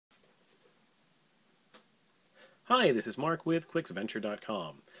Hi, this is Mark with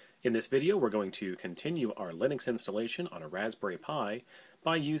QuicksVenture.com. In this video, we're going to continue our Linux installation on a Raspberry Pi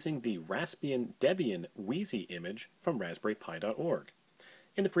by using the Raspbian Debian Wheezy image from raspberrypi.org.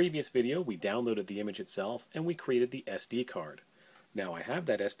 In the previous video, we downloaded the image itself and we created the SD card. Now I have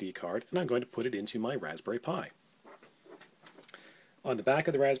that SD card and I'm going to put it into my Raspberry Pi. On the back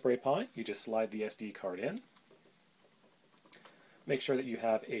of the Raspberry Pi, you just slide the SD card in. Make sure that you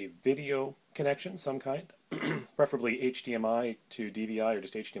have a video connection, some kind, preferably HDMI to DVI or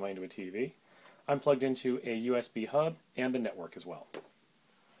just HDMI into a TV. I'm plugged into a USB hub and the network as well.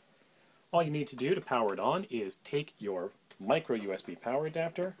 All you need to do to power it on is take your micro USB power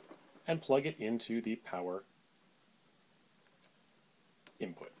adapter and plug it into the power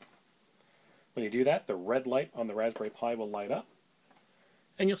input. When you do that, the red light on the Raspberry Pi will light up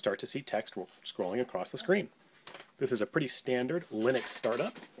and you'll start to see text scrolling across the screen. This is a pretty standard Linux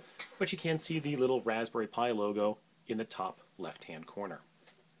startup, but you can see the little Raspberry Pi logo in the top left-hand corner.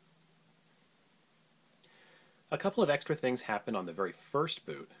 A couple of extra things happen on the very first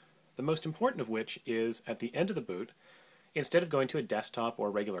boot, the most important of which is at the end of the boot, instead of going to a desktop or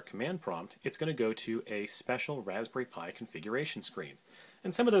regular command prompt, it's going to go to a special Raspberry Pi configuration screen.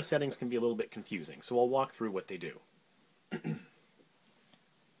 And some of those settings can be a little bit confusing, so I'll walk through what they do.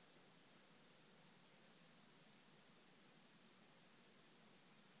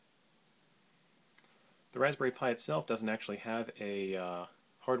 The Raspberry Pi itself doesn't actually have a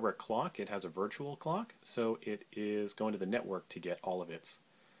hardware clock, it has a virtual clock, so it is going to the network to get all of its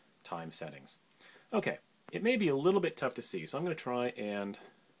time settings. Okay, it may be a little bit tough to see, so I'm going to try and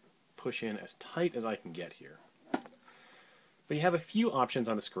push in as tight as I can get here. But you have a few options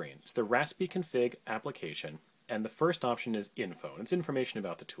on the screen. It's the Raspi-config application, and the first option is info, and it's information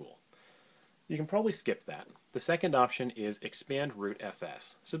about the tool. You can probably skip that. The second option is expand root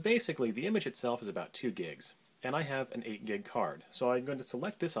FS. So basically the image itself is about 2 gigs and I have an 8 gig card. So I'm going to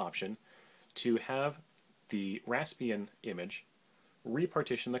select this option to have the Raspbian image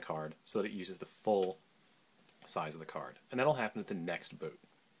repartition the card so that it uses the full size of the card. And that'll happen at the next boot.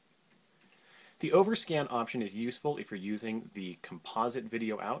 The overscan option is useful if you're using the composite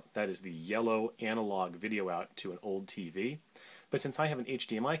video out, that is the yellow analog video out to an old TV. But since I have an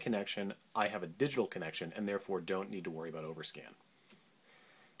HDMI connection, I have a digital connection and therefore don't need to worry about overscan.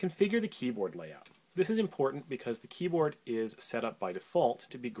 Configure the keyboard layout. This is important because the keyboard is set up by default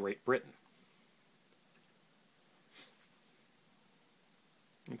to be Great Britain.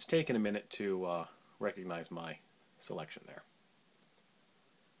 It's taken a minute to recognize my selection there.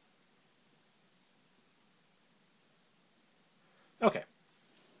 Okay.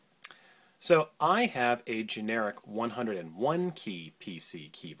 So I have a generic 101 key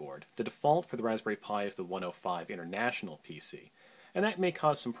PC keyboard. The default for the Raspberry Pi is the 105 International PC. And that may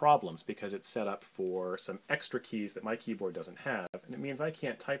cause some problems because it's set up for some extra keys that my keyboard doesn't have, and it means I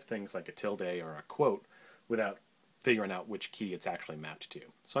can't type things like a tilde or a quote without figuring out which key it's actually mapped to.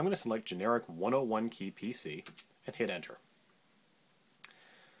 So I'm going to select generic 101 key PC and hit enter.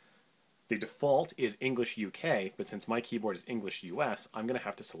 The default is English UK, but since my keyboard is English US, I'm going to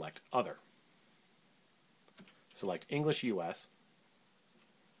have to select other. Select English US,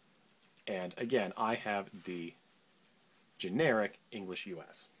 and again I have the generic English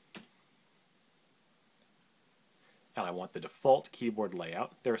US. And I want the default keyboard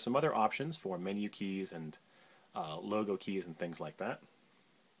layout. There are some other options for menu keys and logo keys and things like that.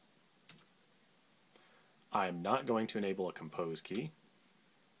 I'm not going to enable a compose key.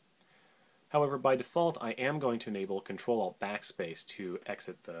 However, by default I am going to enable Control-Alt-Backspace to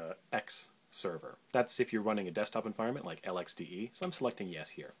exit the X server. That's if you're running a desktop environment like LXDE, so I'm selecting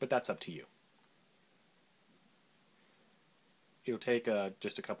yes here, but that's up to you. It'll take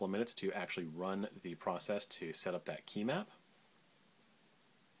just a couple of minutes to actually run the process to set up that key map.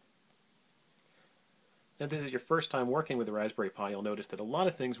 Now, if this is your first time working with a Raspberry Pi, you'll notice that a lot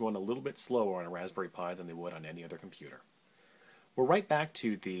of things run a little bit slower on a Raspberry Pi than they would on any other computer. We're right back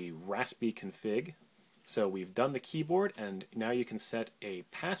to the Raspi-config. So we've done the keyboard, and now you can set a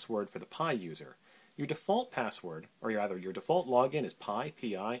password for the Pi user. Your default password, or rather your default login is Pi,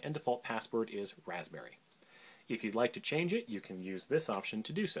 P-I, and default password is Raspberry. If you'd like to change it, you can use this option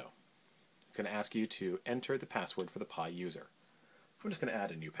to do so. It's going to ask you to enter the password for the Pi user. I'm just going to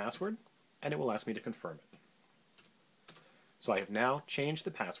add a new password, and it will ask me to confirm it. So I have now changed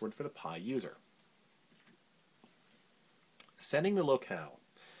the password for the Pi user. Setting the locale.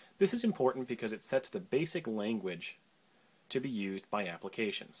 This is important because it sets the basic language to be used by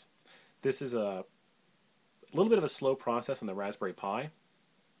applications. This is a little bit of a slow process on the Raspberry Pi,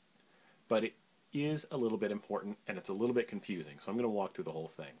 but it is a little bit important and it's a little bit confusing, so I'm going to walk through the whole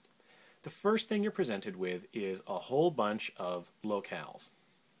thing. The first thing you're presented with is a whole bunch of locales,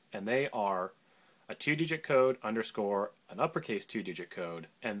 and they are a two-digit code underscore an uppercase two-digit code,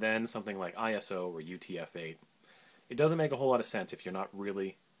 and then something like ISO or UTF-8. It doesn't make a whole lot of sense if you're not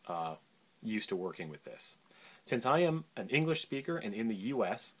really used to working with this. Since I am an English speaker and in the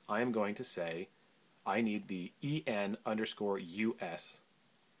US, I am going to say I need the EN underscore US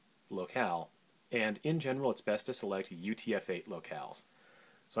locale, and in general it's best to select UTF-8 locales.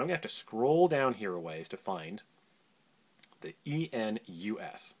 So I'm going to have to scroll down here a ways to find the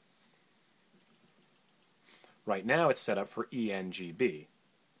ENUS. Right now it's set up for ENGB,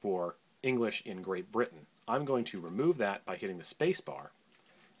 for English in Great Britain. I'm going to remove that by hitting the space bar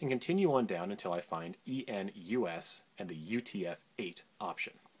and continue on down until I find ENUS and the UTF-8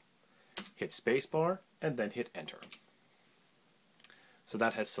 option. Hit spacebar and then hit enter. So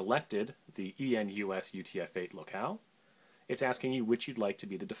that has selected the ENUS UTF-8 locale. It's asking you which you'd like to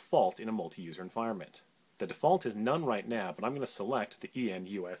be the default in a multi-user environment. The default is none right now, but I'm going to select the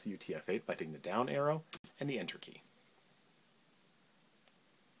ENUS UTF-8 by hitting the down arrow and the enter key.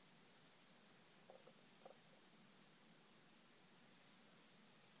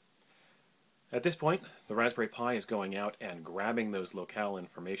 At this point, the Raspberry Pi is going out and grabbing those locale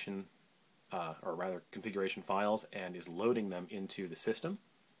information, or rather configuration files, and is loading them into the system.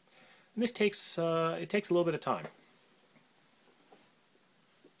 And this takes a little bit of time.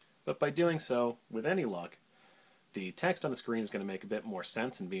 But by doing so, with any luck, the text on the screen is going to make a bit more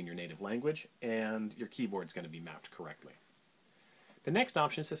sense and be in your native language, and your keyboard is going to be mapped correctly. The next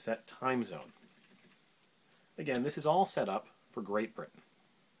option is to set time zone. Again, this is all set up for Great Britain.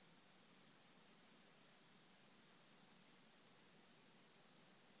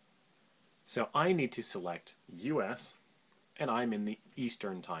 So I need to select US, and I'm in the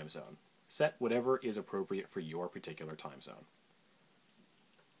Eastern time zone. Set whatever is appropriate for your particular time zone.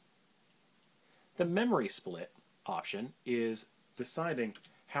 The memory split option is deciding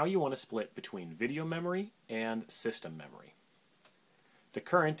how you want to split between video memory and system memory. The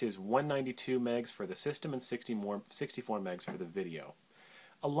current is 192 megs for the system and 64 megs for the video.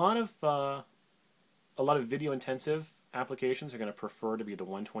 A lot of video intensive applications are going to prefer to be the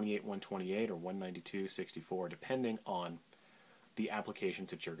 128, 128 or 192, 64, depending on the applications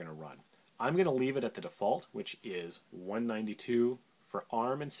that you're going to run. I'm going to leave it at the default, which is 192 for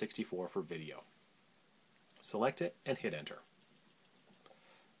ARM and 64 for video. Select it and hit enter.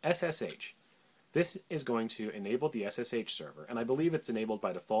 SSH. This is going to enable the SSH server, and I believe it's enabled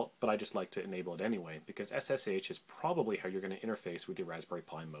by default, but I just like to enable it anyway, because SSH is probably how you're going to interface with your Raspberry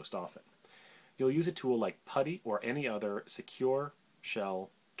Pi most often. You'll use a tool like PuTTY or any other secure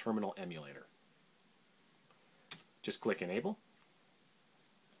shell terminal emulator. Just click Enable,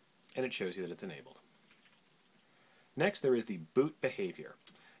 and it shows you that it's enabled. Next, there is the boot behavior.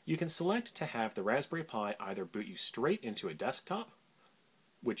 You can select to have the Raspberry Pi either boot you straight into a desktop,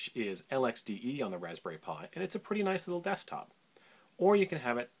 which is LXDE on the Raspberry Pi, and it's a pretty nice little desktop. Or you can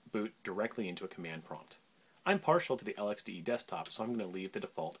have it boot directly into a command prompt. I'm partial to the LXDE desktop, so I'm going to leave the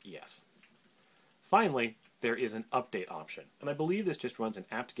default yes. Finally, there is an update option, and I believe this just runs an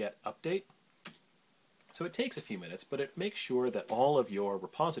apt-get update. So it takes a few minutes, but it makes sure that all of your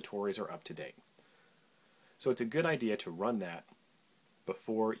repositories are up to date. So it's a good idea to run that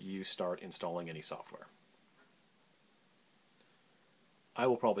before you start installing any software. I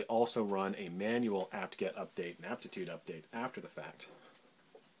will probably also run a manual apt-get update and aptitude update after the fact,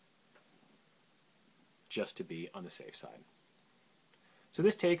 just to be on the safe side. So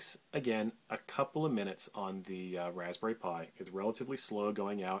this takes, again, a couple of minutes on the Raspberry Pi. It's relatively slow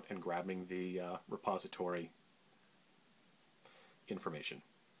going out and grabbing the repository information.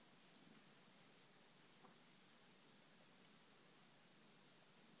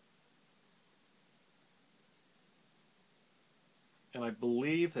 And I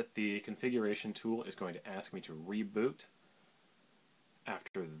believe that the configuration tool is going to ask me to reboot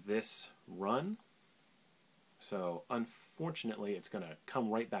after this run. So unfortunately, it's going to come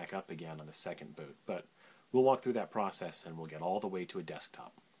right back up again on the second boot. But we'll walk through that process and we'll get all the way to a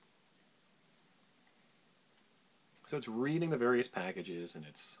desktop. So it's reading the various packages and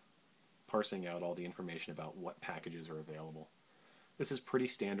it's parsing out all the information about what packages are available. This is pretty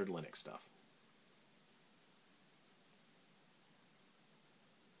standard Linux stuff.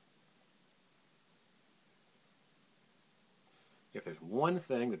 If there's one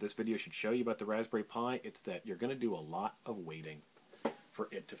thing that this video should show you about the Raspberry Pi, it's that you're going to do a lot of waiting for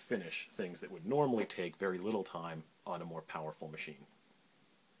it to finish things that would normally take very little time on a more powerful machine.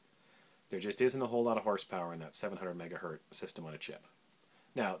 There just isn't a whole lot of horsepower in that 700 megahertz system on a chip.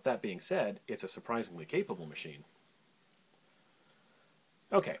 Now, that being said, it's a surprisingly capable machine.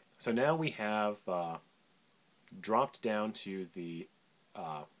 Okay, so now we have dropped down to the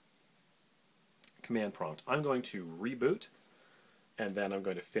command prompt. I'm going to reboot, and then I'm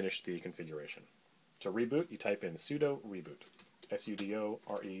going to finish the configuration. To reboot, you type in sudo reboot, sudo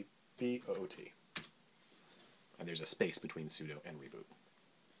reboot, and there's a space between sudo and reboot.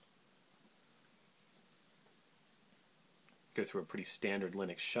 Go through a pretty standard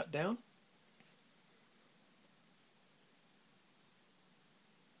Linux shutdown.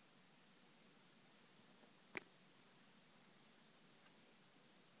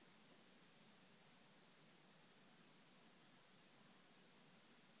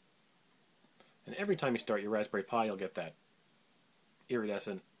 And every time you start your Raspberry Pi, you'll get that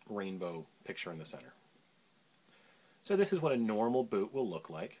iridescent rainbow picture in the center. So this is what a normal boot will look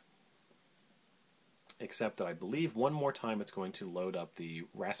like, except that I believe one more time it's going to load up the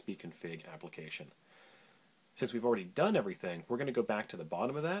Raspi-config application. Since we've already done everything, we're going to go back to the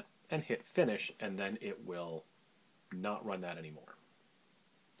bottom of that and hit finish, and then it will not run that anymore.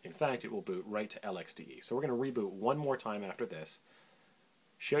 In fact, it will boot right to LXDE. So we're going to reboot one more time after this,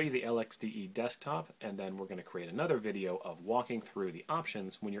 show you the LXDE desktop, and then we're going to create another video of walking through the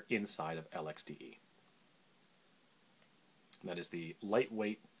options when you're inside of LXDE. And that is the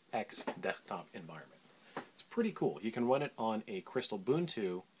Lightweight X desktop environment. It's pretty cool. You can run it on a Crystal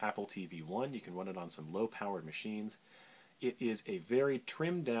Ubuntu Apple TV 1. You can run it on some low-powered machines. It is a very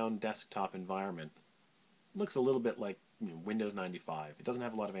trimmed-down desktop environment. It looks a little bit like Windows 95. It doesn't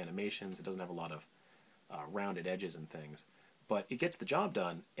have a lot of animations. It doesn't have a lot of rounded edges and things. But it gets the job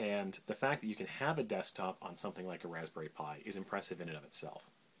done, and the fact that you can have a desktop on something like a Raspberry Pi is impressive in and of itself.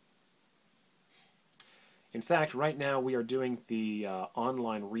 In fact, right now we are doing the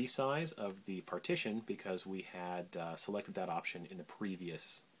online resize of the partition because we had selected that option in the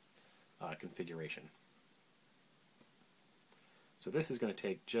previous configuration. So this is going to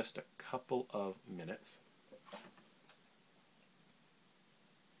take just a couple of minutes.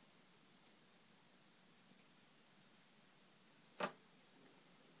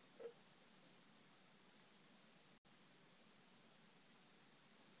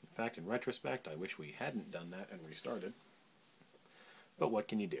 In fact, in retrospect, I wish we hadn't done that and restarted. But what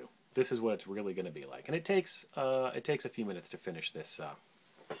can you do? This is what it's really going to be like, and it takes a few minutes to finish this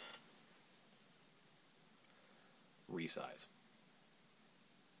resize.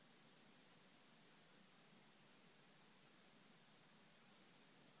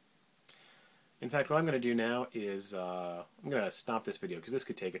 In fact, what I'm going to do now is I'm going to stop this video because this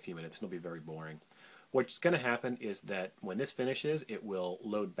could take a few minutes and it'll be very boring. What's going to happen is that when this finishes, it will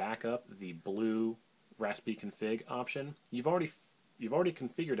load back up the blue Raspi-config option. You've already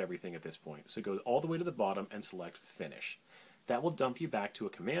configured everything at this point, so go all the way to the bottom and select Finish. That will dump you back to a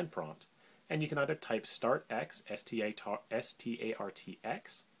command prompt, and you can either type StartX,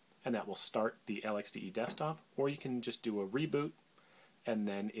 S-T-A-R-T-X, and that will start the LXDE desktop, or you can just do a reboot, and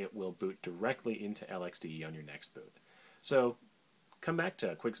then it will boot directly into LXDE on your next boot. So come back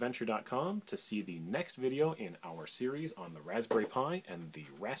to quicksventure.com to see the next video in our series on the Raspberry Pi and the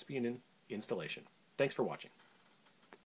Raspbian installation. Thanks for watching.